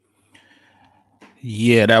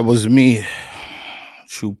Yeah, that was me.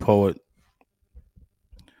 True poet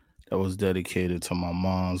that was dedicated to my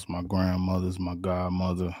moms, my grandmothers, my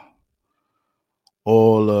godmother,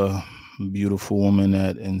 all beautiful women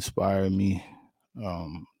that inspired me,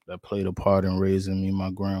 that played a part in raising me.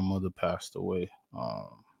 My grandmother passed away. I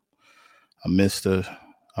missed her.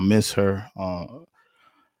 I miss her.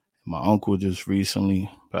 My uncle just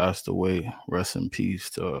recently passed away. Rest in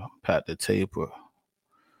peace to Pat the Taper.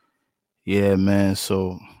 Yeah, man.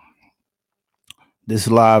 So this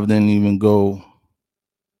live didn't even go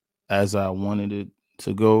as I wanted it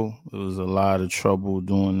to go. It was a lot of trouble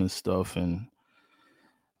doing this stuff, and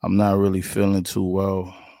I'm not really feeling too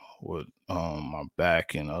well with my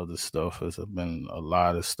back and other stuff. There's been a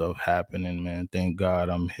lot of stuff happening, man. Thank God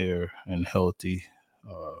I'm here and healthy.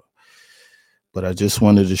 Uh, but I just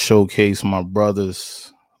wanted to showcase my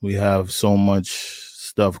brothers. We have so much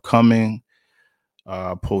stuff coming.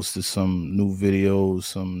 I posted some new videos,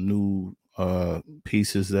 some new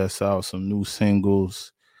pieces that's out, some new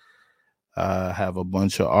singles. I have a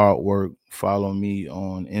bunch of artwork. Follow me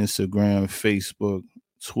on Instagram, Facebook,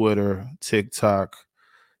 Twitter, TikTok.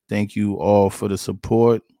 Thank you all for the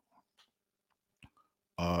support.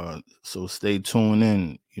 So stay tuned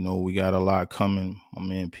in. You know, we got a lot coming. My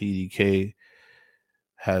man PDK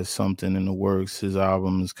has something in the works. His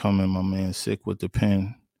album is coming. My man Sick with the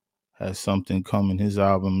Pen has something coming. His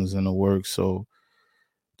album is in the works. So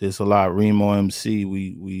there's a lot. Remo MC,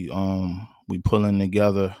 we pulling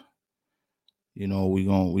together. You know, we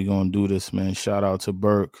gonna do this, man. Shout out to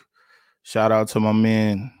Burke. Shout out to my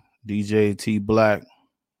man DJ T Black.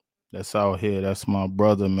 That's out here. That's my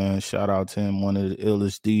brother, man. Shout out to him, one of the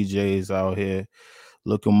illest DJs out here.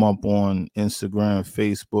 Look him up on Instagram,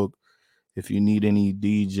 Facebook. If you need any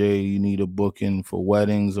DJ, you need a booking for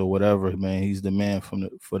weddings or whatever, man. He's the man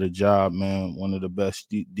for the job, man. One of the best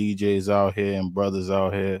DJs out here and brothers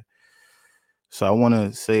out here. So I want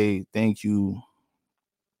to say thank you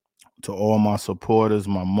to all my supporters,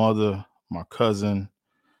 my mother, my cousin,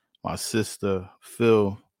 my sister,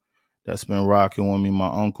 Phil, that's been rocking with me, my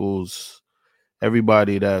uncles,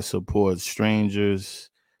 everybody that supports strangers.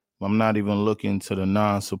 I'm not even looking to the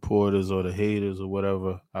non-supporters or the haters or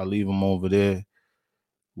whatever. I leave them over there.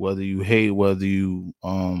 Whether you hate, whether you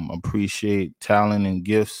appreciate talent and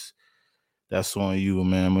gifts, that's on you,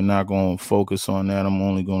 man. We're not going to focus on that. I'm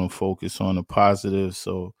only going to focus on the positive.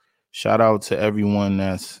 So shout out to everyone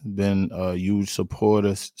that's been a huge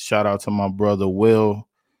supporter. Shout out to my brother Will,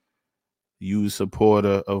 huge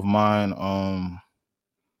supporter of mine.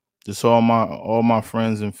 Just all my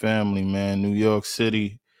friends and family, man. New York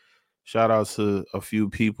City. Shout out to a few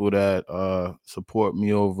people that support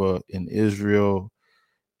me over in Israel,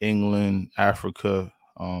 England, Africa.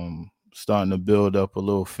 Starting to build up a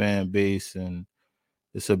little fan base, and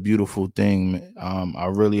it's a beautiful thing. I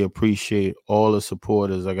really appreciate all the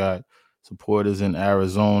supporters. I got supporters in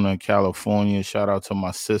Arizona, California. Shout out to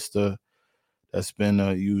my sister that's been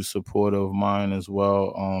a huge supporter of mine as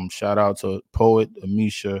well. Shout out to poet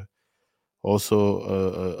Amisha, also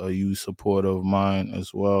a huge supporter of mine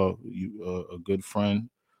as well. A good friend,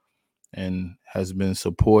 and has been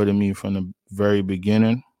supporting me from the very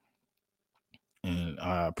beginning. And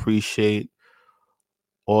I appreciate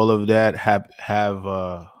all of that.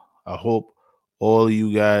 I hope all of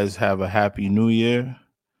you guys have a happy new year.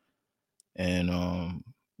 And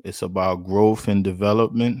it's about growth and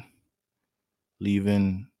development,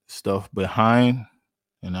 leaving stuff behind.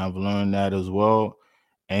 And I've learned that as well.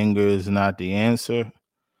 Anger is not the answer.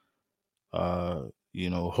 Uh,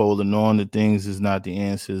 holding on to things is not the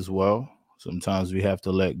answer as well. Sometimes we have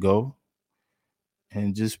to let go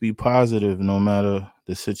and just be positive no matter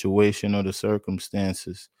the situation or the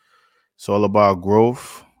circumstances. It's all about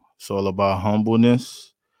growth. It's all about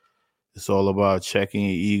humbleness. It's all about checking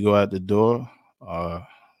your ego at the door.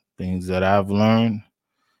 Things that I've learned.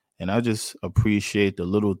 And I just appreciate the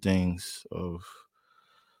little things of,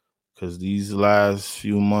 because these last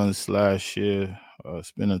few months, last year,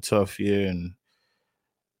 it's been a tough year, and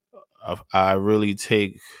I really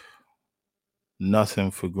take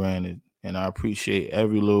nothing for granted. And I appreciate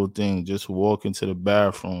every little thing. Just walking to the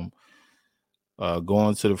bathroom,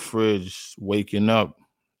 going to the fridge, waking up,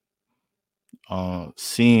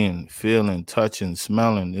 seeing, feeling, touching,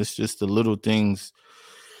 smelling. It's just the little things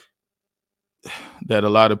that a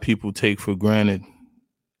lot of people take for granted.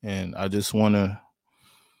 And I just want to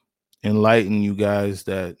enlighten you guys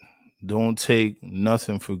that don't take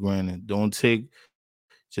nothing for granted. Don't take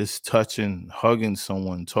just touching, hugging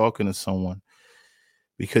someone, talking to someone,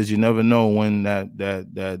 because you never know when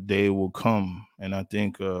that day will come. And I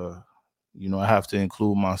think I have to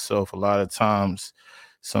include myself. A lot of times,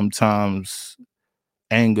 sometimes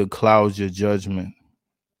anger clouds your judgment.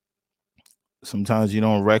 Sometimes you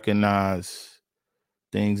don't recognize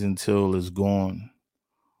things until it's gone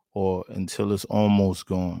or until it's almost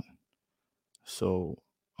gone. So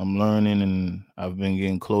I'm learning, and I've been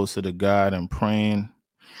getting closer to God and praying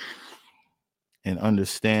and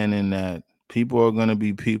understanding that people are going to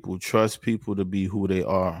be people. Trust people to be who they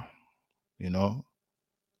are.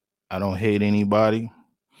 I don't hate anybody.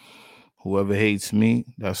 Whoever hates me,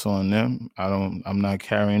 that's on them. I'm not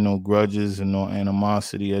carrying no grudges and no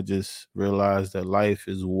animosity. I just realized that life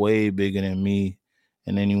is way bigger than me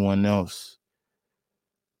and anyone else.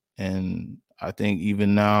 And I think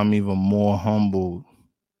even now I'm even more humbled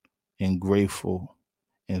and grateful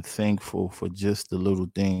and thankful for just the little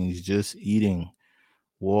things, just eating,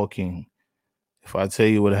 walking. If I tell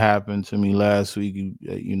you what happened to me last week,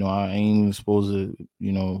 I ain't even supposed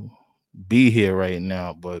to, be here right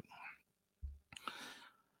now, but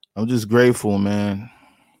I'm just grateful, man.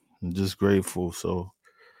 I'm just grateful. So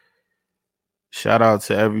shout out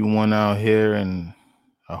to everyone out here, and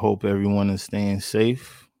I hope everyone is staying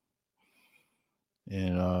safe.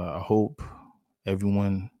 And I hope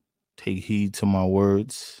everyone take heed to my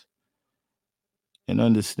words and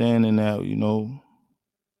understanding that,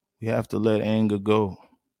 we have to let anger go.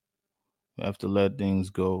 We have to let things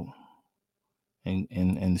go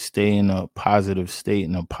and stay in a positive state,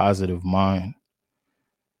 in a positive mind,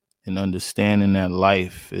 and understanding that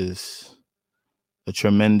life is a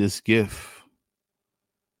tremendous gift.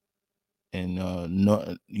 And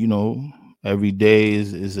every day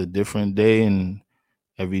is a different day, and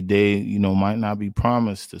every day might not be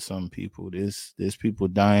promised to some people. There's people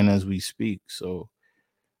dying as we speak. So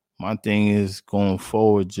my thing is going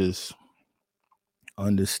forward, just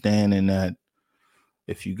understanding that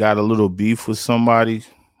if you got a little beef with somebody,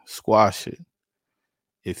 squash it.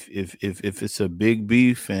 If it's a big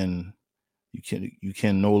beef and you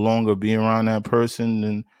can no longer be around that person,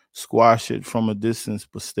 then squash it from a distance,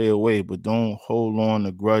 but stay away. But don't hold on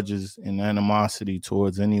to grudges and animosity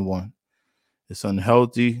towards anyone. It's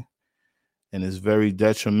unhealthy and it's very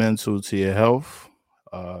detrimental to your health,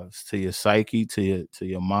 to your psyche, to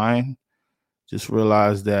your mind. Just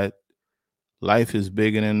realize that life is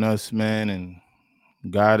bigger than us, man, and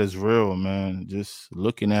God is real, man. Just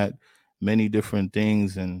looking at many different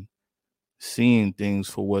things and seeing things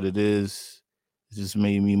for what it is, it just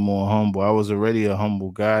made me more humble. I was already a humble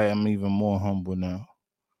guy. I'm even more humble now.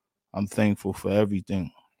 I'm thankful for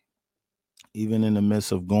everything. Even in the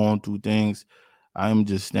midst of going through things, I'm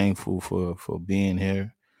just thankful for being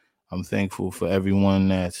here. I'm thankful for everyone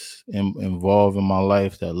that's involved in my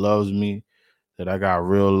life that loves me, that I got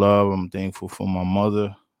real love. I'm thankful for my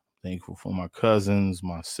mother, thankful for my cousins,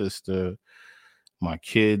 my sister, my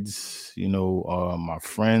kids, my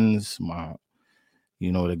friends,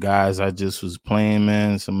 the guys I just was playing,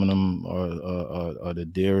 man. Some of them are the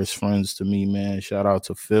dearest friends to me, man. Shout out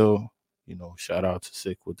to Phil, shout out to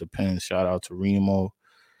Sick with the Pen, shout out to Remo.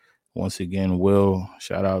 Once again, Will,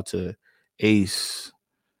 shout out to Ace,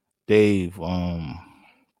 Dave,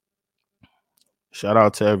 shout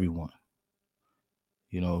out to everyone.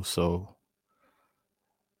 So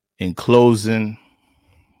in closing,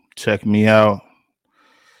 check me out.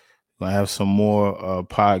 I have some more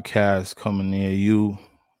podcasts coming near you.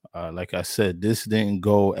 Like I said, this didn't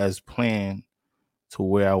go as planned to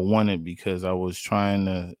where I wanted because I was trying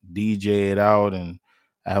to DJ it out and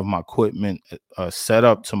I have my equipment set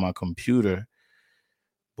up to my computer.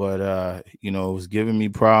 But, it was giving me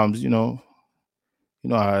problems. You know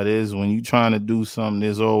how it is when you're trying to do something,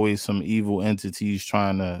 there's always some evil entities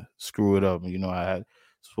trying to screw it up. I had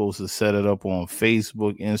supposed to set it up on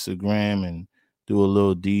Facebook, Instagram, and do a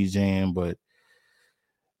little DJing, but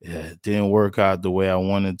yeah, it didn't work out the way I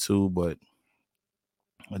wanted to. But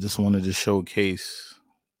I just wanted to showcase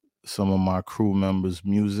some of my crew members'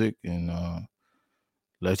 music and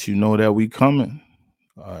let you know that we coming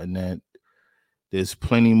and that there's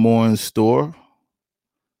plenty more in store.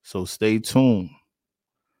 So stay tuned.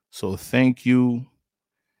 So thank you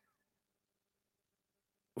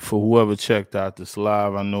for whoever checked out this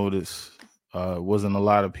live. I noticed wasn't a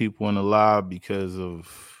lot of people in the live because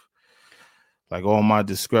of like all my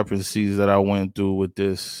discrepancies that I went through with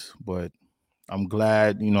this, but I'm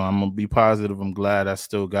glad, I'm gonna be positive. I'm glad I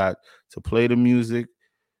still got to play the music.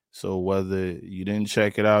 So whether you didn't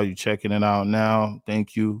check it out, you're checking it out now.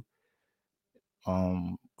 Thank you.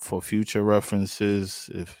 For future references,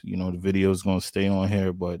 if the video is gonna stay on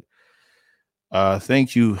here, but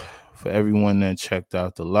thank you for everyone that checked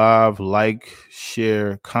out the live. Like,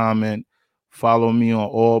 share, comment, follow me on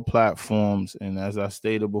all platforms. And as I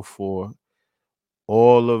stated before,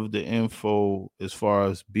 all of the info as far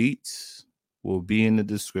as beats will be in the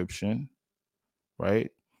description,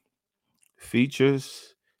 right?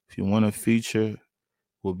 Features, if you want a feature,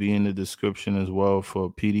 will be in the description as well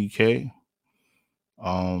for PDK.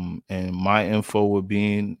 And my info will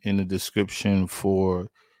be in the description for,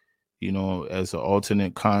 as an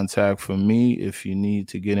alternate contact for me. If you need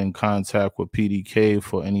to get in contact with PDK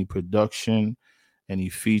for any production, any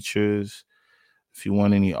features, if you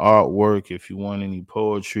want any artwork, if you want any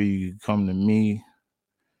poetry, you can come to me.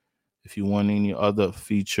 If you want any other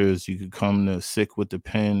features, you could come to Sick with the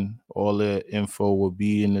Pen. All that info will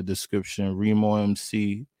be in the description. Remo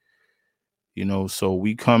MC, so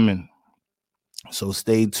we coming. So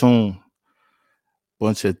stay tuned.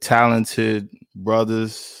 Bunch of talented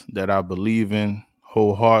brothers that I believe in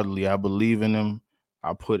wholeheartedly. I believe in them.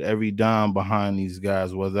 I put every dime behind these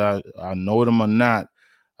guys, whether I know them or not.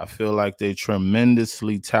 I feel like they're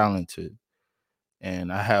tremendously talented.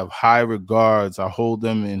 And I have high regards. I hold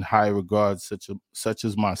them in high regards, such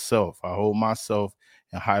as myself. I hold myself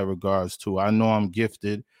in high regards too. I know I'm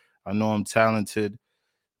gifted. I know I'm talented.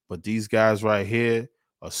 But these guys right here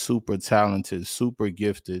are super talented, super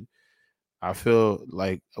gifted. I feel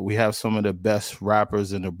like we have some of the best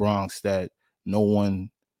rappers in the Bronx that no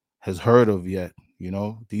one has heard of yet.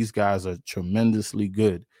 These guys are tremendously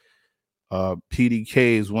good.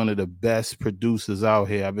 PDK is one of the best producers out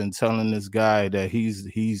here. I've been telling this guy that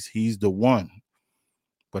he's the one,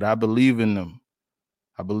 but I believe in them.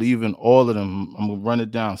 I believe in all of them. I'm gonna run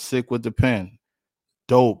it down. Sick with the Pen,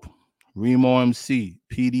 Dope, Remo MC,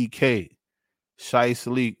 PDK, Shice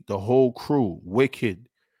Leak, the whole crew, Wicked.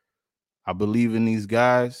 I believe in these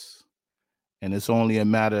guys, and it's only a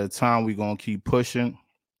matter of time. We're gonna keep pushing.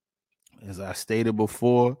 As I stated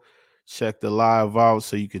before, check the live out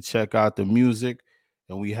so you can check out the music.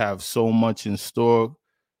 And we have so much in store.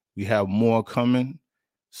 We have more coming.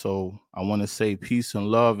 So I want to say peace and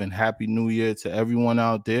love and happy new year to everyone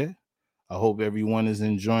out there. I hope everyone is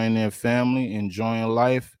enjoying their family, enjoying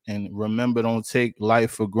life. And remember, don't take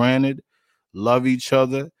life for granted. Love each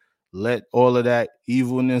other. Let all of that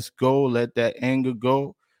evilness go. Let that anger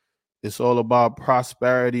go. It's all about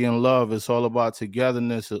prosperity and love. It's all about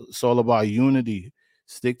togetherness. It's all about unity.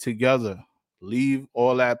 Stick together. Leave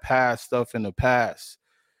all that past stuff in the past.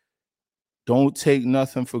 Don't take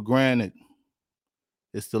nothing for granted.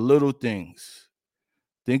 It's the little things.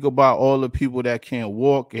 Think about all the people that can't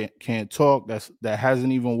walk, can't talk, that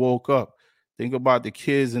hasn't even woke up. Think about the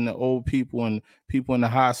kids and the old people and people in the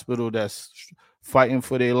hospital that's fighting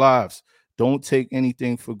for their lives. Don't take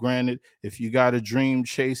anything for granted. If you got a dream,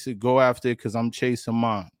 chase it, go after it, because I'm chasing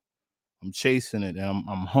mine. I'm chasing it, and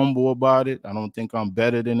I'm humble about it. I don't think I'm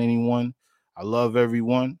better than anyone. I love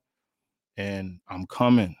everyone, and I'm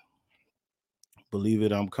coming. Believe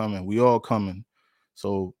it, I'm coming. We all coming.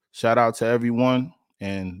 So shout out to everyone.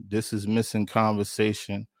 And this is Missing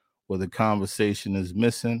Conversation, where the conversation is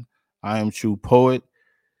missing. I am True Poet,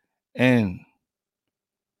 and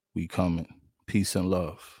we coming. Peace and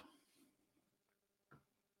love.